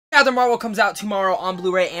Captain Marvel comes out tomorrow on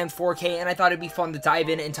Blu-ray and 4K, and I thought it'd be fun to dive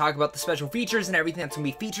in and talk about the special features and everything that's going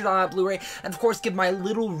to be featured on that Blu-ray, and of course give my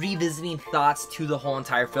little revisiting thoughts to the whole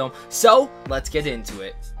entire film. So, let's get into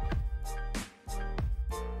it.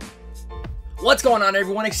 What's going on,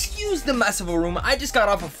 everyone? Excuse the mess of a room. I just got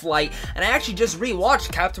off a flight, and I actually just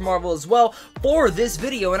rewatched Captain Marvel as well for this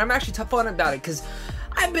video, and I'm actually fun about it, because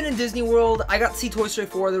I've been in Disney World. I got to see Toy Story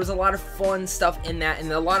 4. There was a lot of fun stuff in that,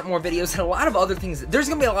 and a lot more videos, and a lot of other things. There's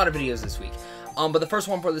going to be a lot of videos this week. But the first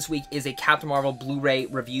one for this week is a Captain Marvel Blu-ray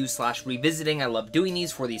review / revisiting. I love doing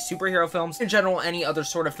these for these superhero films. In general, any other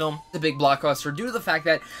sort of film, the big blockbuster, due to the fact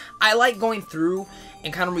that I like going through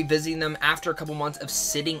and kind of revisiting them after a couple months of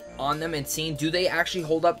sitting on them and seeing, do they actually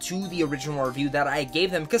hold up to the original review that I gave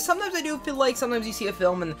them? Because sometimes I do feel like sometimes you see a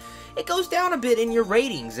film and it goes down a bit in your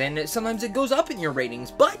ratings, and sometimes it goes up in your ratings,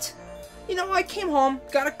 but you know, I came home,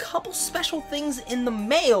 got a couple special things in the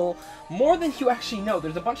mail, more than you actually know.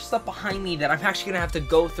 There's a bunch of stuff behind me that I'm actually going to have to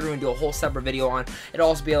go through and do a whole separate video on. It'll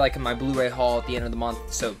also be like in my Blu-ray haul at the end of the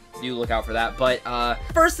month, so do look out for that. But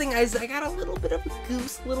first thing is, I got a little bit of a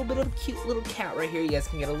goose, a little bit of a cute little cat right here. You guys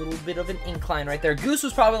can get a little bit of an incline right there. Goose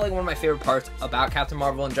was probably like one of my favorite parts about Captain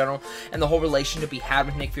Marvel in general, and the whole relationship he had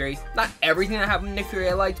with Nick Fury. Not everything that happened with Nick Fury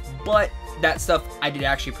I liked, but that stuff I did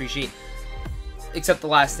actually appreciate. Except the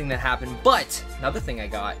last thing that happened. But another thing I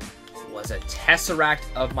got was a Tesseract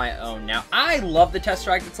of my own. Now, I love the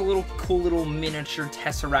Tesseract. It's a little cool little miniature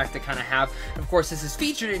Tesseract to kind of have. And of course, this is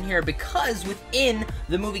featured in here because within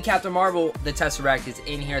the movie Captain Marvel, the Tesseract is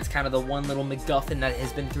in here. It's kind of the one little MacGuffin that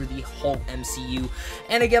has been through the whole MCU.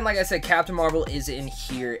 And again, like I said, Captain Marvel is in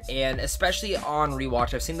here. And especially on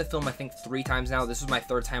rewatch, I've seen the film, I think, 3 times now. This was my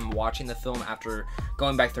 3rd time watching the film after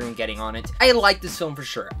going back through and getting on it. I like this film for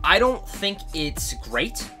sure. I don't think it's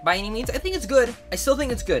great by any means. I think it's good. I still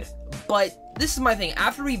think it's good. But this is my thing.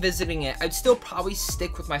 After revisiting it, I'd still probably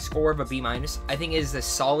stick with my score of a B-. I think it is a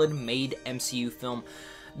solid made MCU film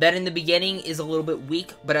that in the beginning is a little bit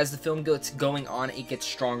weak, but as the film gets going on, it gets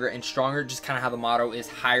stronger and stronger, just kind of how the motto is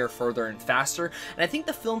higher, further, and faster. And I think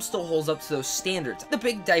the film still holds up to those standards. The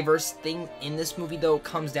big diverse thing in this movie, though,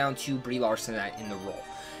 comes down to Brie Larson in the role.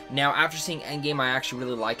 Now, after seeing Endgame, I actually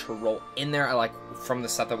really liked her role in there. I like, from the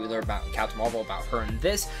stuff that we learned about Captain Marvel, about her in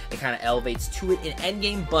this, it kind of elevates to it in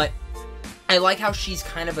Endgame, but I like how she's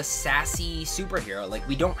kind of a sassy superhero. Like,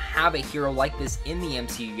 we don't have a hero like this in the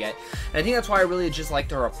MCU yet, and I think that's why I really just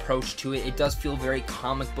liked her approach to it. It does feel very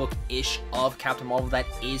comic book-ish of Captain Marvel. That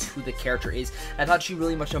is who the character is. I thought she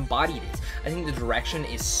really much embodied it. I think the direction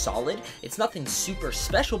is solid. It's nothing super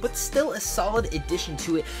special, but still a solid addition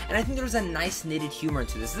to it, and I think there's a nice knitted humor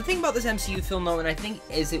into this. The thing about this MCU film, though, and I think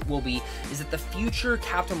as it will be, is that the future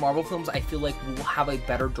Captain Marvel films, I feel like, will have a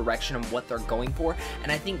better direction of what they're going for,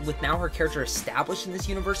 and I think with now her character established in this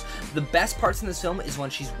universe, the best parts in this film is when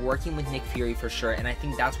she's working with Nick Fury for sure, and I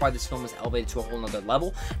think that's why this film is elevated to a whole nother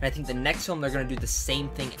level, and I think the next film they're going to do the same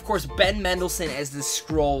thing. Of course, Ben Mendelsohn as the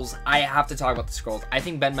Skrulls, I have to talk about the Skrulls. I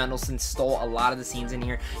think Ben Mendelsohn stole a lot of the scenes in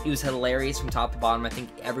here. He was hilarious from top to bottom. I think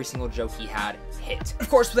every single joke he had hit. Of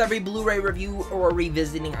course, with every Blu-ray review or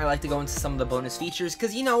revisiting, I like to go into some of the bonus features,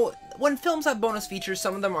 because, you know, when films have bonus features,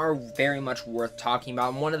 some of them are very much worth talking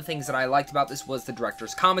about, and one of the things that I liked about this was the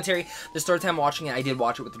director's commentary. This 3rd time watching it, I did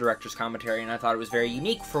watch it with the director's commentary, and I thought it was very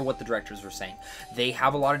unique for what the directors were saying. They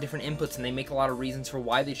have a lot of different inputs, and they make a lot of reasons for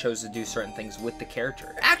why they chose to do certain things with the character.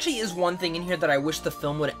 There actually is one thing in here that I wish the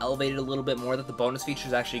film would elevate it a little bit more, that the bonus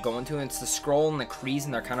features actually go into, and it's the Skrull and the Krees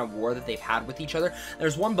and their kind of war that they've had with each other.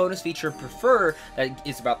 There's one bonus feature I prefer that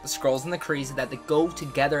is about the Skrulls and the Krees, that they go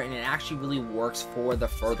together, and it actually really works for the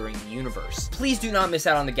furthering the universe. Please do not miss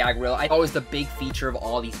out on the gag reel. It's always the big feature of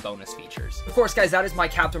all these bonus features. Of course, guys, that is my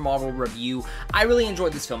Captain Marvel review. I really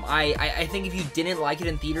enjoyed this film. I think if you didn't like it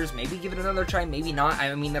in theaters, maybe give it another try, maybe not.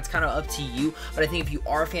 I mean, that's kind of up to you, but I think if you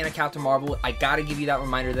are a fan of Captain Marvel, I gotta give you that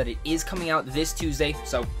reminder that it is coming out this Tuesday,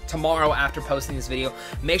 so tomorrow after posting this video.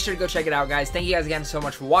 Make sure to go check it out, guys. Thank you guys again so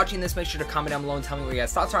much for watching this. Make sure to comment down below and tell me what your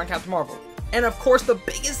guys' thoughts are on Captain Marvel. And of course, the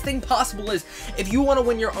biggest thing possible is, if you want to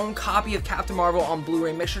win your own copy of Captain Marvel on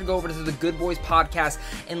Blu-ray, make sure to go over to the Good Boys podcast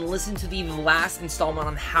and listen to the last installment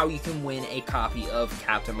on how you can win a copy of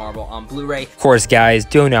Captain Marvel on Blu-ray. Of course, guys,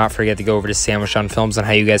 do not forget to go over to Sandwich on Films on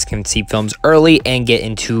how you guys can see films early and get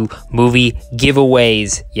into movie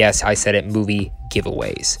giveaways. Yes, I said it, movie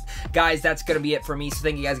giveaways. Guys, that's going to be it for me, so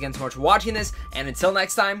thank you guys again so much for watching this, and until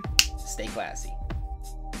next time, stay classy.